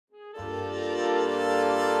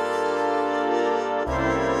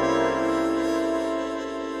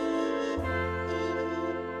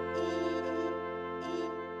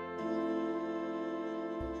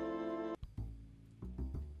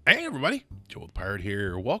Hey everybody, Joel the Pirate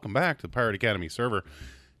here. Welcome back to the Pirate Academy server.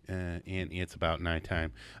 And it's about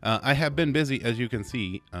nighttime. I have been busy, as you can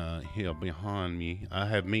see here behind me. I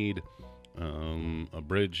have made a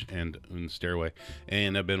bridge and a stairway,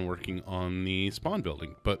 and I've been working on the spawn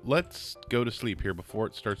building. But let's go to sleep here before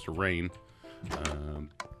it starts to rain.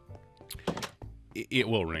 It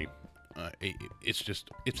will rain.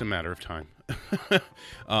 It's a matter of time.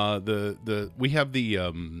 We have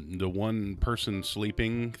the one person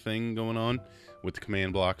sleeping thing going on with the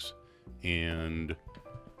command blocks, and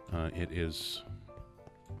it's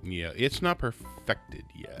not perfected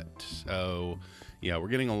yet. So yeah, we're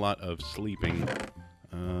getting a lot of sleeping,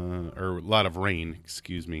 or a lot of rain,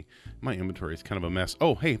 excuse me. My inventory is kind of a mess.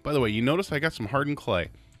 Oh, hey, by the way, you notice I got some hardened clay.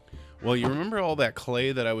 Well, you remember all that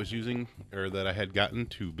clay that I was using, or that I had gotten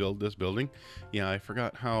to build this building? Yeah, I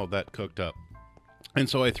forgot how that cooked up. And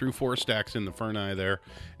so I threw 4 stacks in the ferni there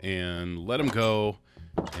and let them go,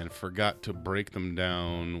 and forgot to break them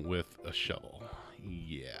down with a shovel.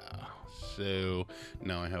 Yeah, so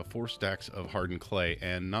now I have 4 stacks of hardened clay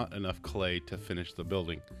and not enough clay to finish the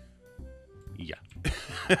building. Yeah.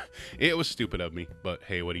 It was stupid of me, but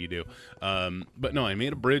hey, what do you do? But no, I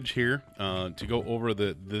made a bridge here to go over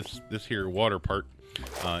this here water part,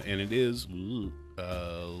 and it is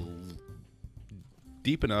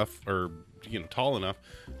deep enough, or tall enough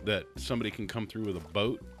that somebody can come through with a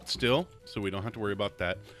boat still, so we don't have to worry about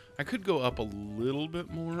that. I could go up a little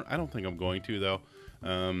bit more. I don't think I'm going to though.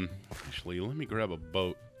 Actually, let me grab a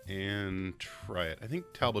boat and try it. I think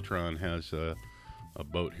Talbotron has a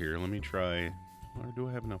boat here. Let me try. Or do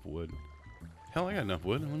I have enough wood? Hell, I got enough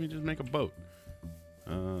wood. Let me just make a boat.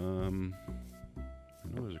 I know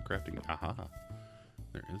there's a crafting. Aha!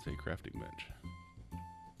 There is a crafting bench.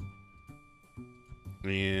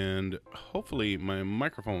 And hopefully my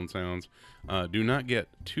microphone sounds do not get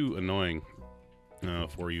too annoying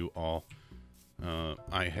for you all.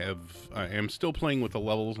 I am still playing with the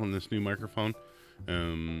levels on this new microphone.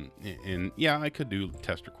 And yeah, I could do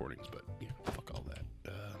test recordings, but yeah, fuck all that.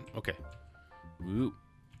 Okay. Ooh,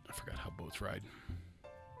 I forgot how boats ride.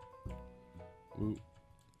 Ooh.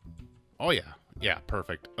 Oh yeah, yeah,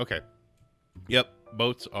 perfect. Okay. Yep,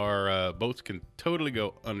 boats can totally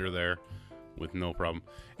go under there with no problem.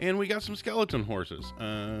 And we got some skeleton horses.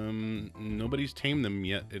 Nobody's tamed them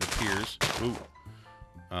yet, it appears. Ooh.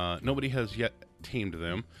 Nobody has yet tamed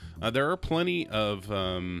them. There are plenty of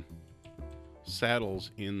saddles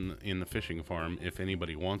in the fishing farm if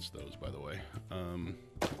anybody wants those, by the way.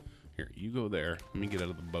 Here, you go there. Let me get out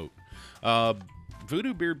of the boat.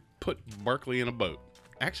 Voodoo Beard put Barkley in a boat.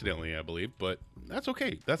 Accidentally, I believe, but that's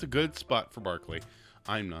okay. That's a good spot for Barkley.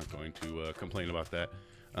 I'm not going to complain about that.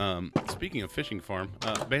 Speaking of fishing farm,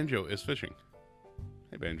 Banjo is fishing.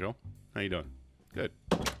 Hey, Banjo. How you doing? Good.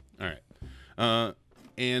 All right.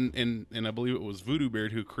 And I believe it was Voodoo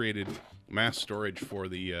Beard who created mass storage for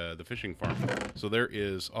the fishing farm. So there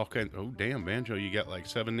is all kinds. Oh damn, Banjo, you got like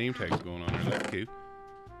 7 name tags going on there. That's cute.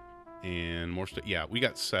 And more stuff. Yeah, we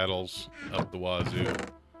got saddles up the wazoo,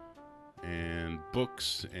 and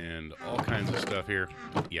books and all kinds of stuff here.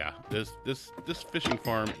 Yeah, this fishing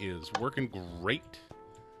farm is working great.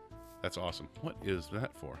 That's awesome. What is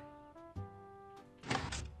that for?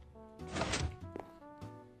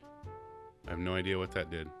 I have no idea what that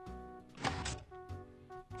did.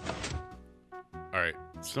 Alright,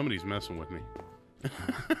 somebody's messing with me.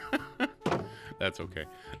 That's okay.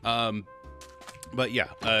 But yeah,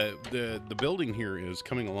 the building here is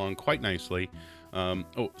coming along quite nicely.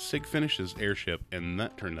 Oh, Sig finished his airship, and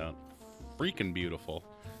that turned out freaking beautiful.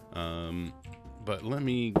 But let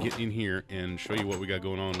me get in here and show you what we got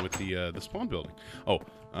going on with the spawn building. Oh,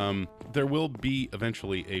 there will be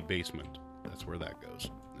eventually a basement. That's where that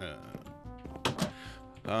goes.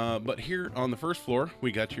 But here on the first floor,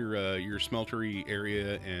 we got your smeltery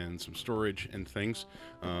area and some storage and things.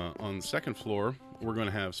 On the second floor, we're going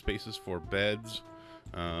to have spaces for beds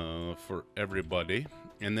for everybody.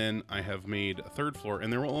 And then I have made a third floor,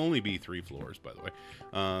 and there will only be 3 floors, by the way.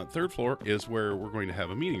 Third floor is where we're going to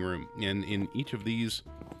have a meeting room. And in each of these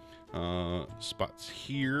spots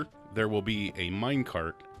here, there will be a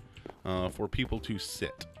minecart for people to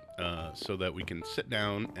sit, so that we can sit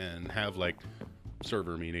down and have like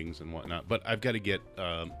server meetings and whatnot. But I've got to get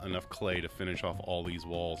enough clay to finish off all these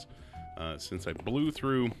walls, since I blew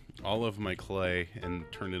through all of my clay and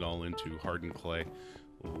turned it all into hardened clay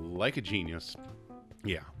like a genius.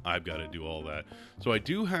 Yeah, I've got to do all that. So I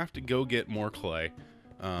do have to go get more clay,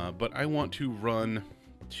 but I want to run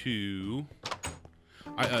to...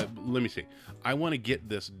 let me see. I want to get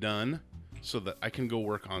this done so that I can go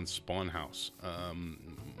work on spawn house.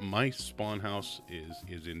 My spawn house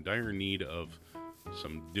is in dire need of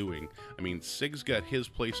some doing. I mean, Sig's got his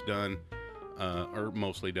place done, or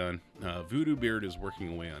mostly done. Voodoo Beard is working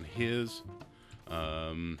away on his.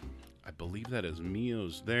 I believe that is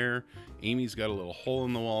Mio's there. Amy's got a little hole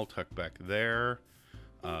in the wall tucked back there.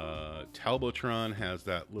 Talbotron has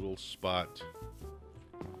that little spot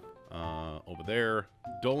over there.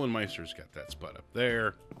 Dolenmeister's got that spot up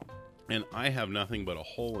there. And I have nothing but a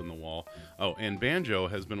hole in the wall. Oh, and Banjo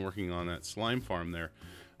has been working on that slime farm there.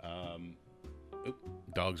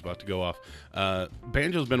 Dog's about to go off.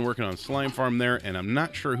 Banjo's been working on slime farm there, and I'm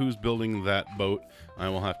not sure who's building that boat. I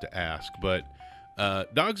will have to ask. But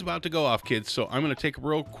Dog's about to go off, kids, so I'm going to take a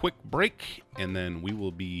real quick break, and then we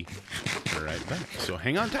will be right back. So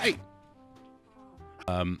hang on tight.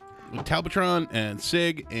 Talbotron and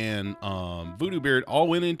Sig and Voodoo Beard all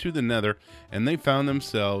went into the nether, and they found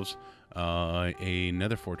themselves a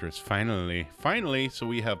nether fortress. Finally, so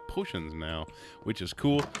we have potions now, which is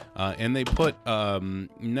cool. And they put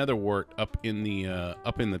nether wart up in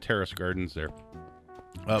the terrace gardens there.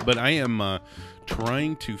 But I am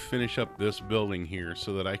trying to finish up this building here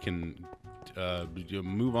so that I can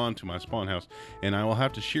move on to my spawn house, and I will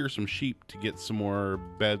have to shear some sheep to get some more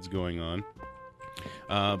beds going on.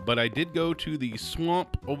 But I did go to the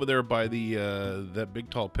swamp over there by that big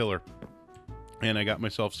tall pillar, and I got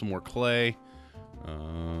myself some more clay.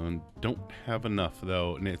 Don't have enough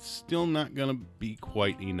though, and it's still not gonna be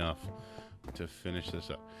quite enough to finish this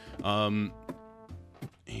up.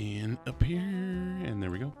 And up here, and there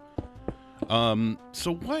we go.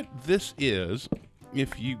 So what this is,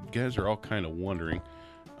 if you guys are all kind of wondering,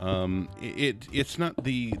 it's not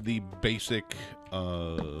the basic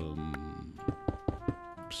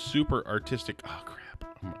super artistic. Oh crap,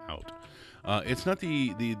 I'm out. It's not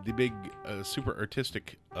the big super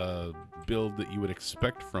artistic build that you would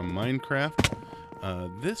expect from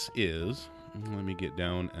Minecraft. This is, let me get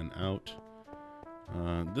down and out.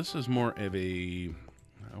 This is more of a,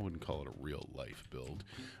 I wouldn't call it a real life build.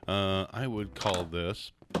 I would call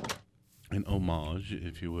this an homage,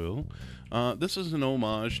 if you will. This is an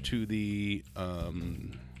homage to the,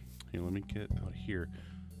 here, let me get out here.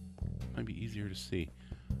 Might be easier to see.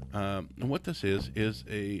 What this is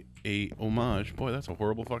a homage. Boy, that's a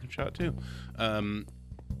horrible fucking shot too.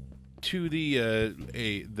 To the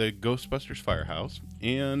Ghostbusters firehouse,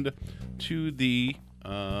 and to the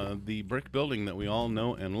brick building that we all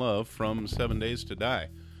know and love from 7 Days to Die,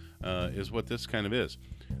 is what this kind of is.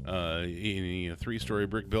 A 3-story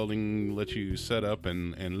brick building lets you set up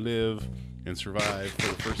and live and survive for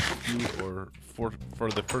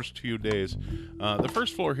the first few days. The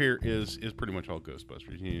first floor here is pretty much all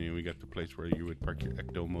Ghostbusters. We got the place where you would park your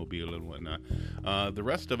ectomobile and whatnot. The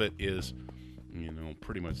rest of it is,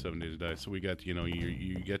 pretty much 7 Days to Die. So we got,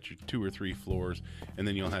 you get your 2 or 3 floors, and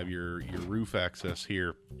then you'll have your roof access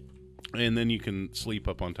here, and then you can sleep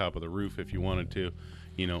up on top of the roof if you wanted to,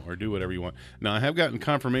 or do whatever you want. Now, I have gotten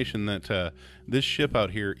confirmation that this ship out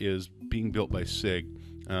here is being built by Sig.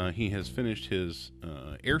 He has finished his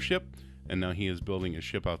airship, and now he is building a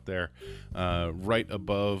ship out there right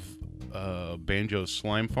above Banjo's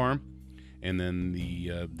slime farm, and then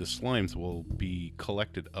the slimes will be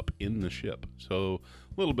collected up in the ship. So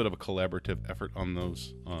a little bit of a collaborative effort on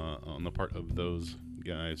those on the part of those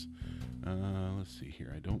guys. Let's see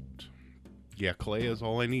here. Yeah, clay is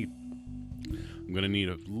all I need. I'm gonna need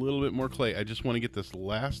a little bit more clay. I just want to get this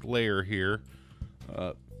last layer here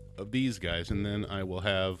of these guys, and then I will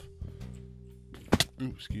have,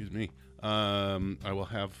 excuse me, I will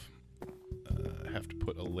have to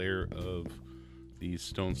put a layer of these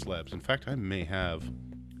stone slabs. In fact, I may have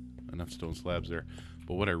enough stone slabs there,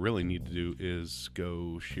 but what I really need to do is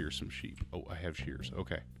go shear some sheep. Oh, I have shears.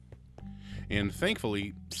 Okay. And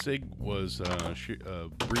thankfully, Sig was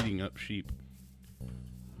breeding up sheep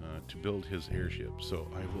to build his airship, so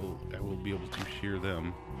I will be able to shear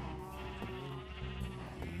them.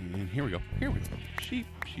 And here we go. Sheep.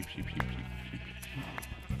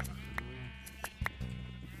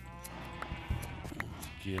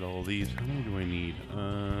 Get all these. How many do I need?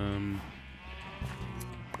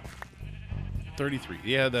 33.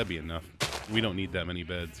 Yeah, that'd be enough. We don't need that many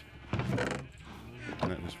beds.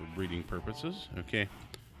 And that was for breeding purposes. Okay.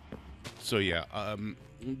 So yeah,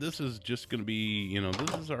 this is just going to be,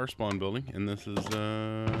 this is our spawn building, and this is,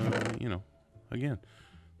 again,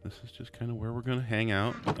 this is just kind of where we're going to hang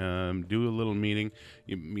out, do a little meeting.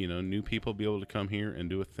 New people be able to come here and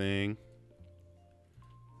do a thing.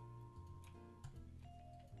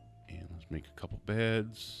 And let's make a couple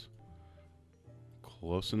beds.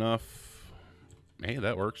 Close enough. Hey,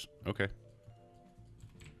 that works. Okay.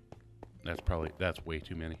 That's way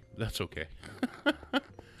too many. That's okay.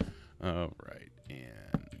 All right.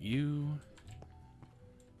 And you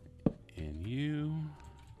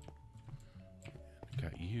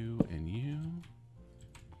you and you.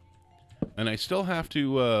 And I still have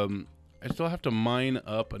to mine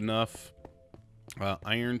up enough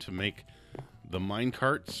iron to make the mine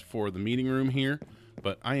carts for the meeting room here,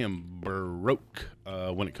 but I am broke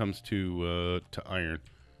when it comes to iron.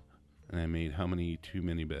 And I made how many too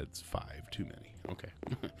many beds? 5 too many. Okay.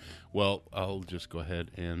 Well, I'll just go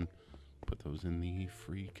ahead and put those in the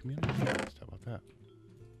free community chest. How about that?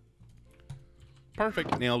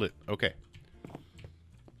 Perfect. Nailed it. Okay.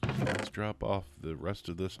 Let's drop off the rest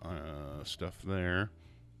of this stuff there.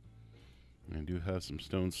 And I do have some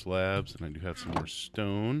stone slabs, and I do have some more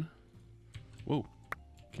stone. Whoa.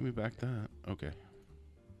 Give me back that. Okay.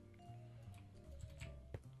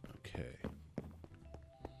 Okay.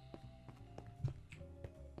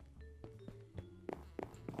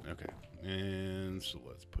 Okay. And so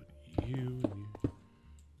let's put you in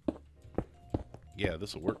here. Yeah,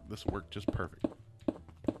 this will work. This will work just perfect.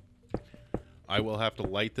 I will have to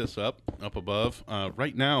light this up above.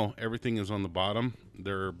 Right now, everything is on the bottom.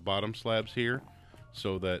 There are bottom slabs here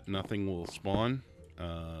so that nothing will spawn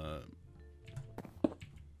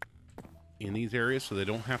in these areas, so they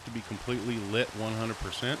don't have to be completely lit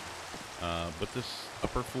 100%. But this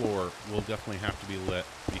upper floor will definitely have to be lit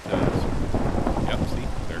because, yep, see,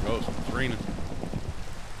 there it goes. It's raining.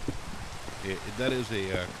 That is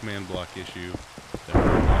a command block issue that we're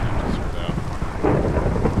going to have to sort out.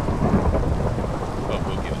 But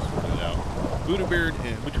we'll get it sorted out. Voodoobeard,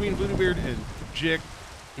 between Voodoobeard and Jick,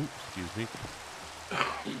 excuse me.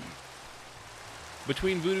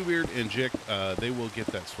 Between Voodoobeard and Jick, they will get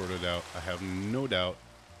that sorted out. I have no doubt.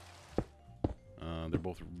 They're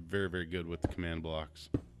both very, very good with the command blocks.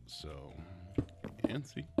 So, and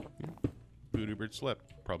see, Voodoobeard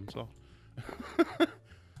slept. Problem solved.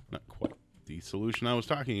 Not quite the solution I was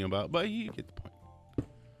talking about, but you get the point.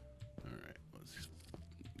 All right,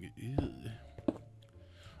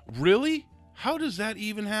 really? How does that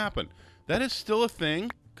even happen? That is still a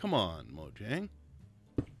thing? Come on, Mojang.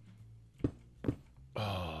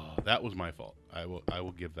 Oh, that was my fault. I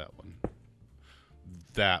will give that one.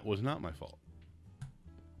 That was not my fault.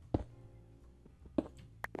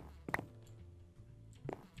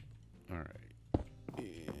 All right.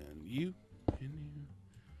 And you.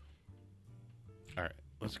 All right.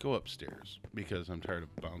 Let's go upstairs because I'm tired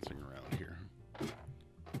of bouncing around here.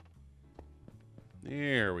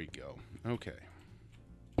 There we go. Okay.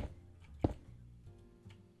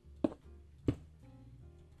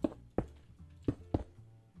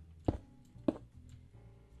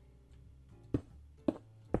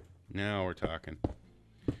 Now we're talking.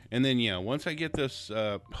 And then, yeah, once I get this...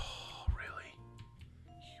 oh, really?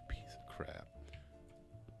 You piece of crap.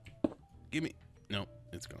 Give me... No,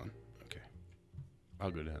 it's gone. Okay. I'll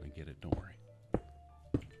go down and get it. Don't worry.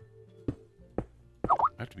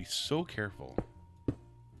 I have to be so careful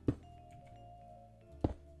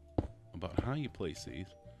about how you place these.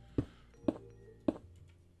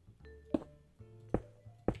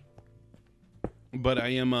 But I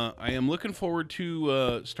am looking forward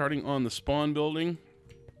to starting on the spawn building,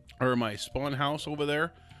 or my spawn house over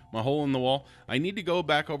there, my hole in the wall. I need to go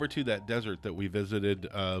back over to that desert that we visited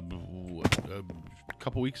a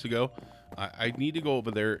couple weeks ago. I need to go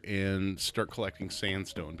over there and start collecting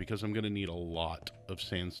sandstone because I'm going to need a lot of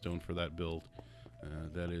sandstone for that build.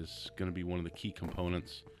 That is going to be one of the key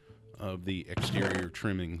components of the exterior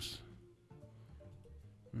trimmings.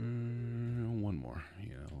 One more.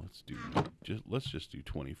 Yeah, let's just do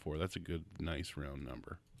 24. That's a good, nice round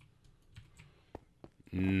number.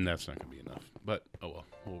 That's not gonna be enough, but oh well,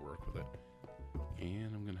 we'll work with it.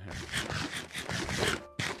 And I'm gonna have.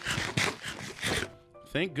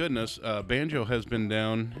 Thank goodness, Banjo has been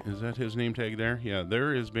down. Is that his name tag there? Yeah,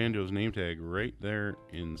 there is Banjo's name tag right there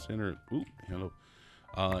in center. Ooh, hello.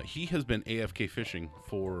 He has been AFK fishing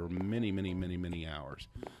for many hours.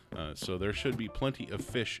 So there should be plenty of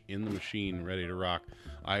fish in the machine ready to rock.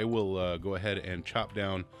 I will go ahead and chop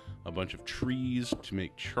down a bunch of trees to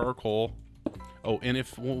make charcoal. Oh, and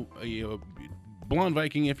if Blonde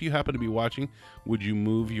Viking, if you happen to be watching, would you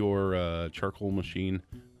move your charcoal machine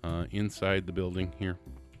inside the building here?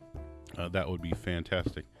 That would be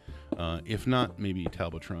fantastic. If not, maybe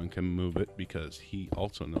Talbotron can move it because he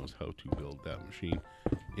also knows how to build that machine.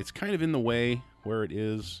 It's kind of in the way where it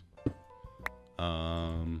is.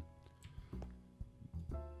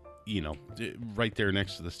 You know, right there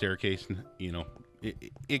next to the staircase. You know,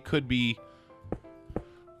 it could be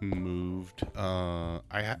moved. I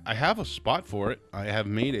have a spot for it. I have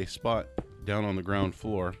made a spot down on the ground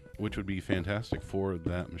floor, which would be fantastic for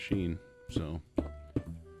that machine. So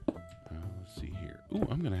let's see here. Ooh,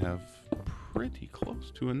 I'm gonna have pretty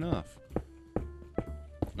close to enough.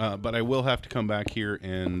 But I will have to come back here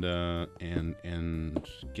and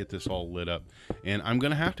get this all lit up. And I'm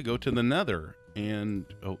gonna have to go to the Nether. And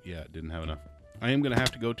oh yeah, it didn't have enough. I am gonna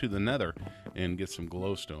have to go to the Nether and get some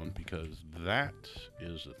glowstone because that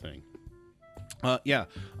is the thing. Yeah.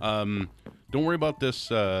 Don't worry about this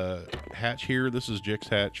hatch here. This is Jick's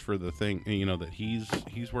hatch for the thing, you know, that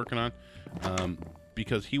he's working on,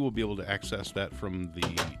 because he will be able to access that from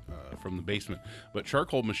the basement. But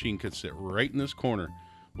charcoal machine could sit right in this corner.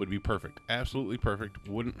 Would be perfect. Absolutely perfect.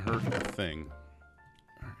 Wouldn't hurt a thing.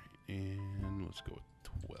 All right, and let's go with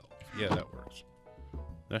 12. Yeah, that works.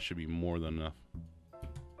 That should be more than enough.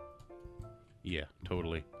 Yeah,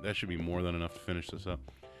 totally. That should be more than enough to finish this up.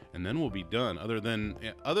 And then we'll be done. Other than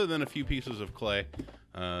a few pieces of clay,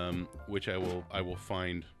 which I will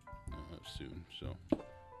find soon. So.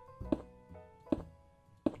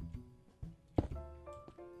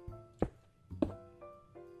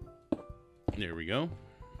 There we go.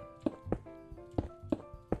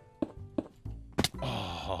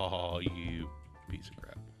 Oh, you piece of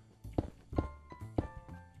crap.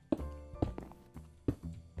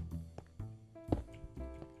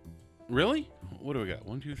 Really? What do we got?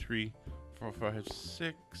 1, 2, 3, 4, 5,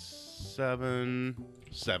 6, 7.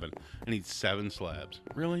 7. I need 7 slabs.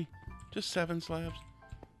 Really? Just 7 slabs?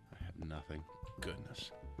 I have nothing.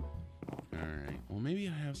 Goodness. Alright. Well, maybe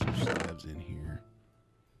I have some slabs in here.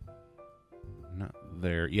 Not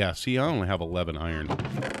there. Yeah, see, I only have 11 iron.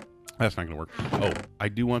 That's not going to work. Oh, I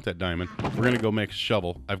do want that diamond. We're going to go make a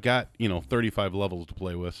shovel. I've got, 35 levels to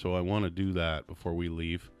play with, so I want to do that before we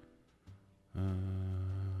leave.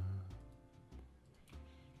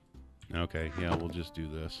 Okay, yeah, we'll just do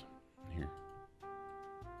this. Here.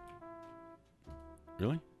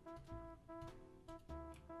 Really?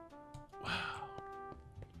 Wow.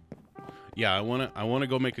 Yeah, I wanna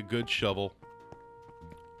go make a good shovel.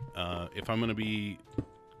 If I'm gonna be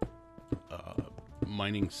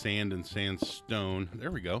mining sand and sandstone,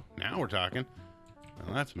 there we go. Now we're talking.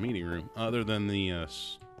 Well, that's a meeting room. Other than the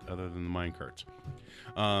mine carts.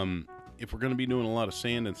 If we're going to be doing a lot of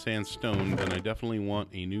sand and sandstone, then I definitely want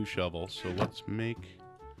a new shovel. So let's make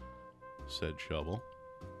said shovel.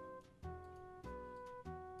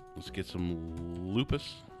 Let's get some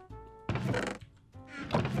lupus.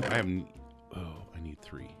 I need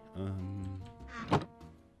 3. All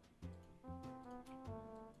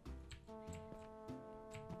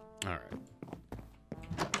right.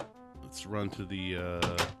 Let's run to the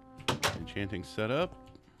enchanting setup.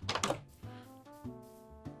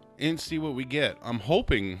 And see what we get. I'm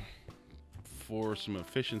hoping for some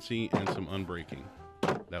efficiency and some unbreaking.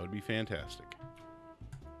 That would be fantastic.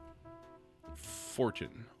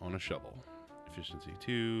 Fortune on a shovel. Efficiency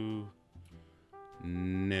 2.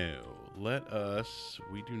 No. Let us...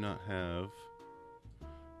 We do not have...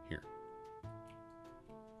 Here.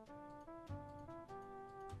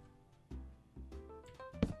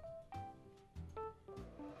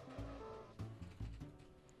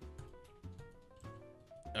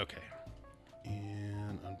 Okay.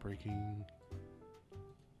 And unbreaking.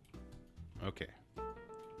 Okay.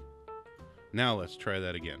 Now let's try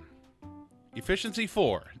that again. Efficiency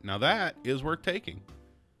 4. Now that is worth taking.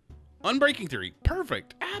 Unbreaking 3.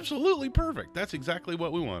 Perfect. Absolutely perfect. That's exactly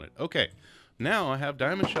what we wanted. Okay. Now I have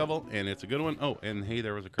diamond shovel, and it's a good one. Oh, and hey,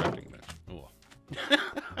 there was a crafting bench. Oh, well.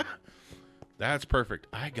 That's perfect.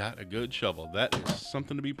 I got a good shovel. That is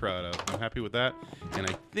something to be proud of. I'm happy with that. And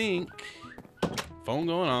I think... Phone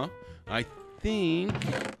going off. I think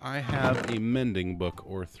I have a mending book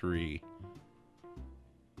or 3.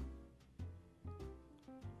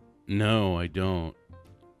 No, I don't.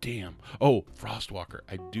 Damn. Oh, Frostwalker.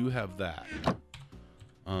 I do have that.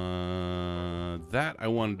 That I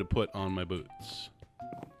wanted to put on my boots.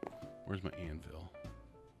 Where's my anvil?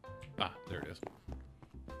 Ah, there it is.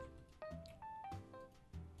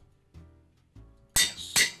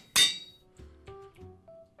 Yes.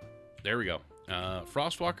 There we go.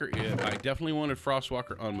 Frostwalker, I definitely wanted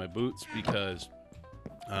Frostwalker on my boots because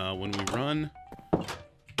when we run,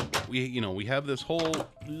 we have this whole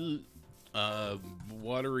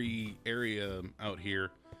watery area out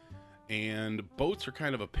here, and boats are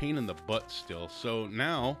kind of a pain in the butt still. So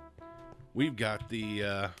now we've got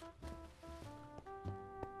the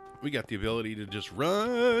ability to just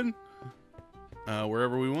run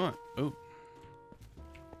wherever we want. Oh.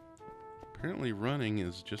 Apparently running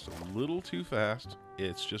is just a little too fast.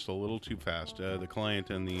 It's just a little too fast. The client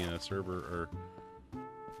and the server are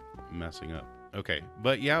messing up. Okay,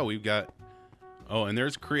 but yeah, we've got... Oh, and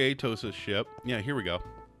there's Kratos' ship. Yeah, here we go.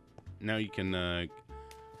 Now you can...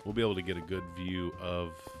 we'll be able to get a good view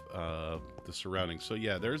of the surroundings. So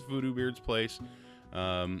yeah, there's Voodoo Beard's place.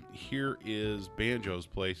 Here is Banjo's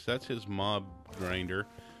place. That's his mob grinder.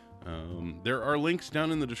 There are links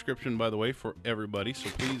down in the description, by the way, for everybody, so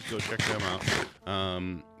please go check them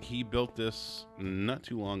out. He built this not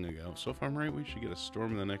too long ago, so if I'm right, we should get a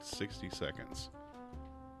storm in the next 60 seconds.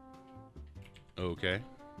 Okay.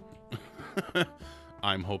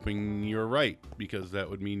 I'm hoping you're right, because that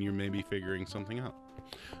would mean you're maybe figuring something out.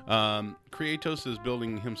 Kratos is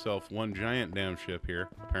building himself one giant damn ship here,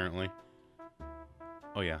 apparently.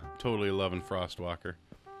 Oh yeah, totally loving Frostwalker.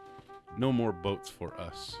 No more boats for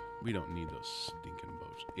us. We don't need those stinking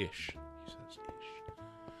boats. Ish. He says ish.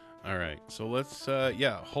 Alright, so let's,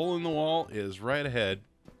 yeah, hole in the wall is right ahead.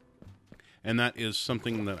 And that is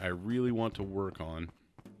something that I really want to work on.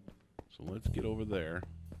 So let's get over there.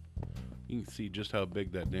 You can see just how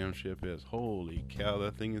big that damn ship is. Holy cow,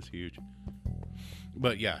 that thing is huge.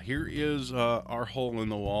 But yeah, here is our hole in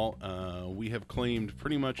the wall. We have claimed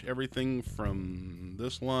pretty much everything from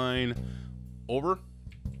this line over.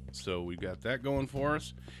 So we've got that going for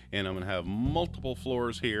us. And I'm going to have multiple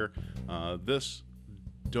floors here. This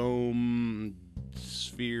dome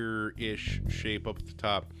sphere-ish shape up at the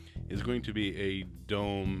top is going to be a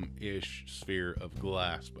dome-ish sphere of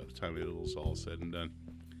glass by the time it is all said and done.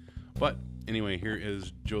 But anyway, here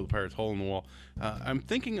is Joe the Pirate's hole in the wall. I'm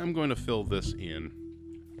thinking I'm going to fill this in.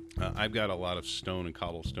 I've got a lot of stone and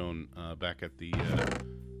cobblestone back at the...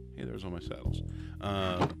 hey, there's all my saddles.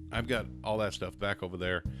 I've got all that stuff back over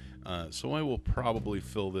there. So I will probably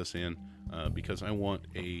fill this in because I want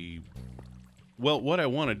a... Well, what I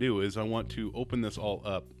want to do is I want to open this all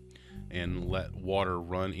up and let water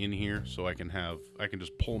run in here so I can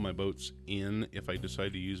just pull my boats in if I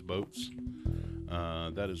decide to use boats.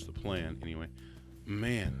 That is the plan anyway.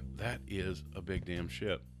 Man, that is a big damn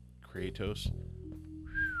ship. Kratos.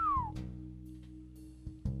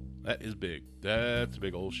 That is big. That's a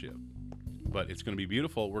big old ship. But it's going to be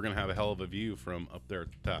beautiful. We're going to have a hell of a view from up there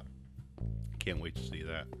at the top. Can't wait to see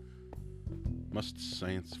that. Must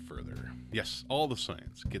science further. Yes, all the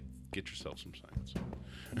science. Get yourself some science.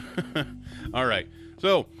 All right.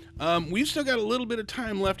 So, we've still got a little bit of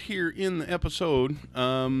time left here in the episode.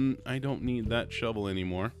 I don't need that shovel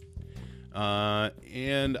anymore.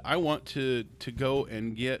 And I want to go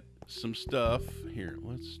and get some stuff. Here,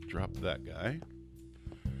 let's drop that guy.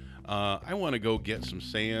 I want to go get some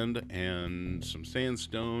sand and some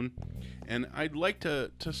sandstone. And I'd like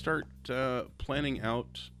to start planning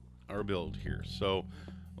out our build here. So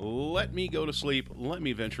let me go to sleep. Let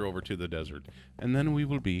me venture over to the desert. And then we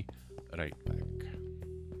will be right back.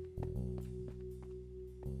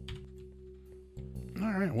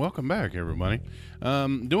 All right, welcome back, everybody.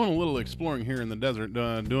 Doing a little exploring here in the desert,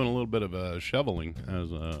 doing a little bit of shoveling,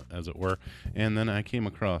 as it were. And then I came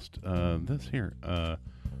across this here. I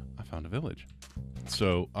found a village.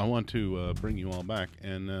 So I want to bring you all back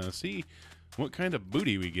and see what kind of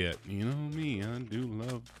booty we get. You know me, I do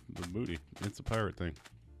love the booty. It's a pirate thing.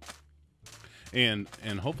 And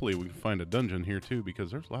hopefully we can find a dungeon here too, because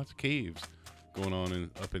there's lots of caves going on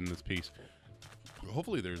up in this piece.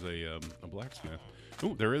 Hopefully there's a blacksmith.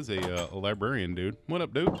 Oh, there is a librarian dude. What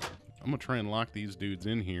up, dude? I'm gonna try and lock these dudes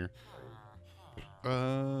in here.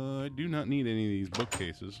 I do not need any of these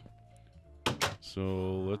bookcases.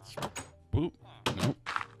 So let's, boop, nope.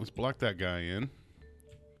 Let's block that guy in.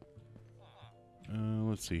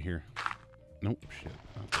 Let's see here. Nope, shit,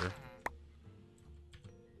 not there.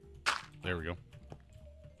 There we go.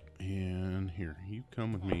 And here, you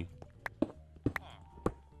come with me.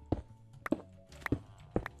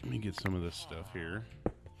 Let me get some of this stuff here.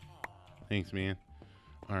 Thanks, man.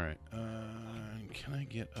 All right, can I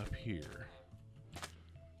get up here?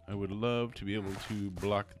 I would love to be able to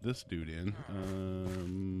block this dude in.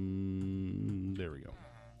 There we go.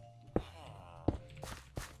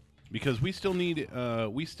 Because we still need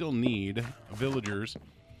villagers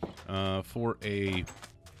for a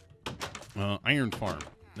iron farm.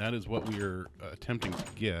 That is what we are attempting to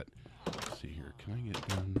get. Let's see here. Can I get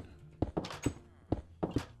done?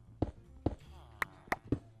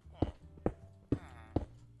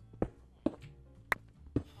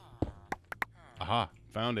 Aha.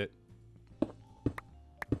 Found it.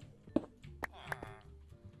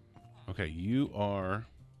 Okay, you are...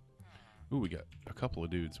 Ooh, we got a couple of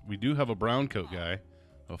dudes. We do have a brown coat guy,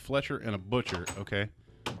 a Fletcher, and a butcher. Okay.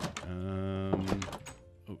 Oh,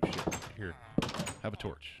 shit. Here. Have a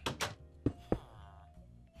torch.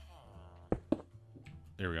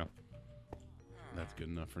 There we go. That's good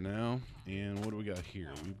enough for now. And what do we got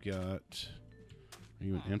here? We've got... Are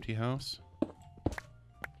you an empty house?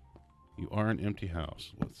 You are an empty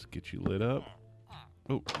house. Let's get you lit up.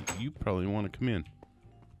 Oh, you probably want to come in.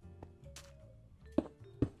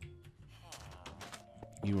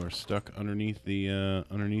 You are stuck underneath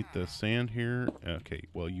the sand here. Okay,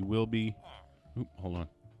 well you will be. Oop, hold on.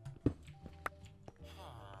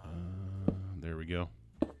 There we go.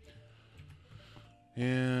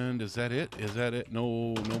 And is that it? Is that it?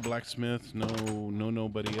 No blacksmith.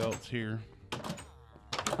 Nobody else here.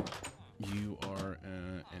 You are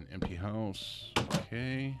an empty house.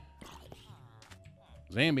 Okay.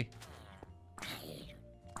 Zambi.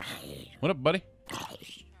 What up, buddy?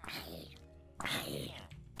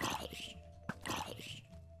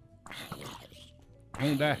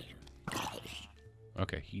 Don't die.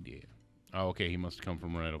 Okay, he did. Oh, okay, he must have come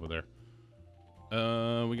from right over there.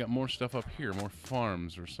 We got more stuff up here, more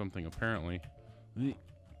farms or something, apparently.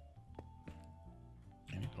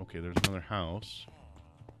 Okay, there's another house.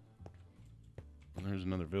 And there's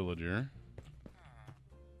another villager.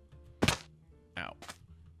 Ow.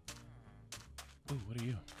 Ooh, what are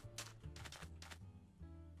you?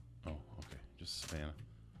 Oh, okay, just Savannah.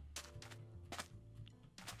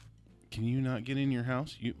 Can you not get in your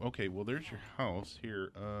house? You okay? Well, there's your house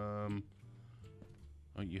here. Oh,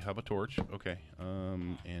 you have a torch. Okay.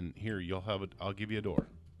 And here you'll have it. I'll give you a door.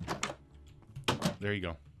 There you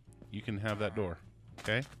go. You can have that door.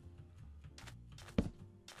 Okay.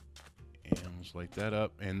 And let's light that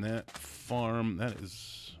up. And that farm. That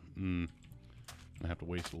is. I have to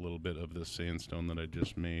waste a little bit of this sandstone that I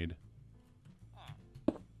just made.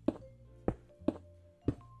 I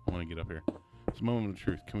want to get up here. It's a moment of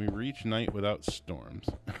truth. Can we reach night without storms?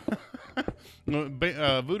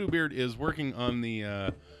 Voodoo Beard is working on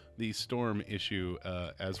the storm issue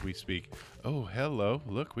as we speak. Oh, hello.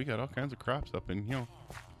 Look, we got all kinds of crops up in here.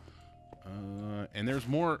 And there's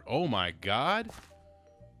more. Oh, my God.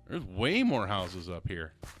 There's way more houses up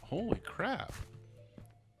here. Holy crap.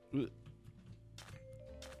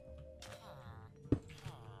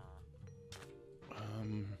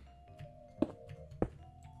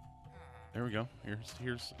 There we go.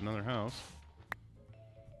 Here's another house.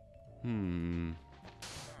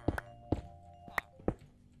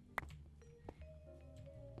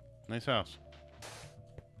 Nice house.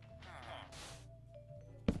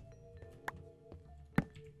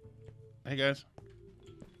 Hey guys.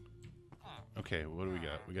 Okay, what do we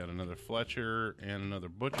got? We got another Fletcher and another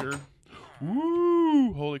Butcher.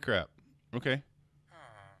 Woo! Holy crap. Okay.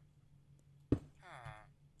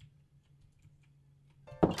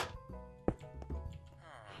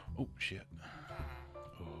 Oh, shit.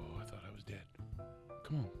 Oh, I thought I was dead.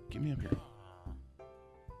 Come on, get me up here.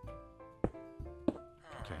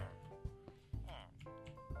 Okay.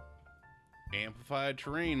 Amplified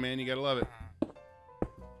terrain, man. You gotta love it.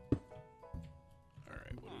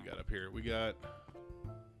 Alright, what do we got up here? We got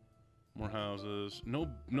more houses.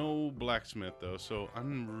 No blacksmith, though, so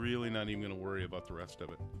I'm really not even gonna worry about the rest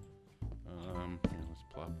of it. Here, let's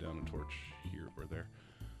plop down a torch here or there.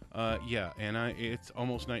 Yeah, and it's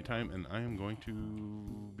almost nighttime, and I am going to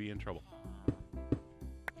be in trouble.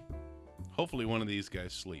 Hopefully one of these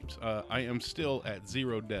guys sleeps. I am still at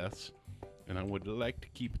 0 deaths, and I would like to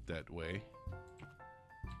keep it that way.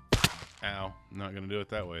 Ow. Not going to do it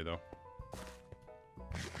that way, though.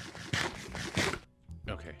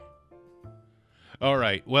 Okay. All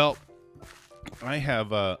right. Well, I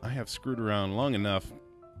have screwed around long enough.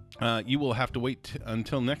 You will have to wait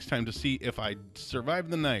until next time to see if I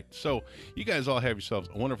survive the night. So you guys all have yourselves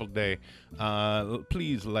a wonderful day.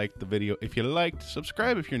 Please like the video if you liked,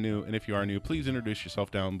 subscribe if you're new, and if you are new, please introduce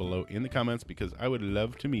yourself down below in the comments because I would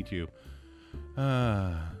love to meet you.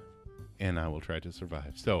 And I will try to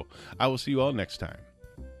survive. So I will see you all next time.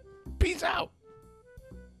 Peace out.